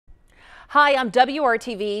Hi, I'm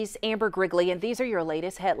WRTV's Amber Grigley, and these are your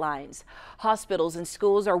latest headlines. Hospitals and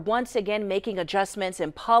schools are once again making adjustments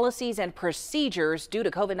in policies and procedures due to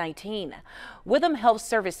COVID-19. Witham Health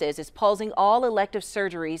Services is pausing all elective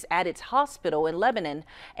surgeries at its hospital in Lebanon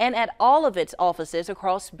and at all of its offices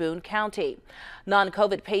across Boone County.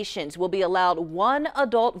 Non-COVID patients will be allowed one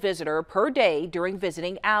adult visitor per day during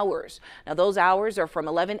visiting hours. Now, those hours are from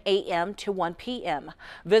 11 a.m. to 1 p.m.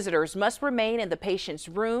 Visitors must remain in the patient's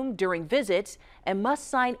room during visits and must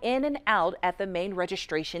sign in and out at the main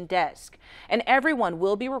registration desk. And everyone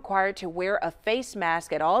will be required to wear a face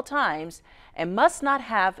mask at all times and must not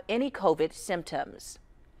have any COVID symptoms.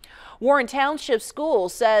 Warren Township School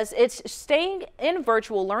says it's staying in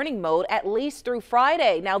virtual learning mode at least through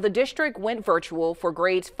Friday. Now, the district went virtual for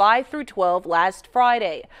grades 5 through 12 last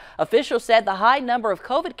Friday. Officials said the high number of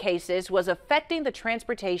COVID cases was affecting the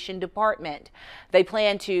transportation department. They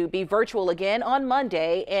plan to be virtual again on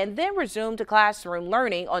Monday and then resume to classroom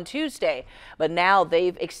learning on Tuesday. But now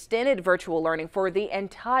they've extended virtual learning for the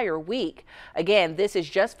entire week. Again, this is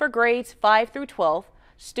just for grades 5 through 12.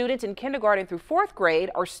 Students in kindergarten through 4th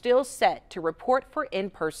grade are still set to report for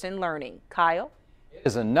in-person learning. Kyle?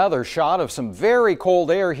 Is another shot of some very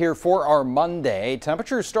cold air here for our Monday.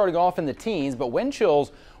 Temperatures starting off in the teens, but wind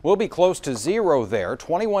chills will be close to 0 there.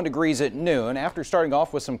 21 degrees at noon. After starting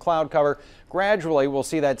off with some cloud cover, gradually we'll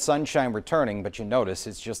see that sunshine returning, but you notice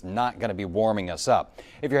it's just not going to be warming us up.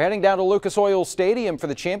 If you're heading down to Lucas Oil Stadium for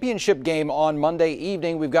the championship game on Monday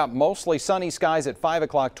evening, we've got mostly sunny skies at 5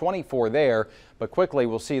 o'clock, 24 there. But quickly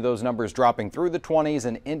we'll see those numbers dropping through the 20s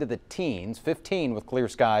and into the teens, 15 with clear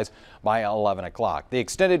skies by 11 o'clock. The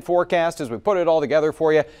extended forecast, as we put it all together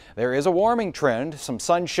for you, there is a warming trend. Some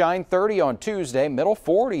sunshine, 30 on Tuesday, middle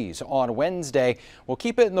 40s on Wednesday. We'll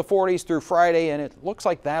keep it in the 40s through Friday, and it looks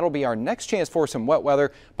like that'll be our next chance for some wet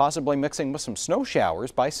weather, possibly mixing with some snow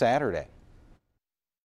showers by Saturday.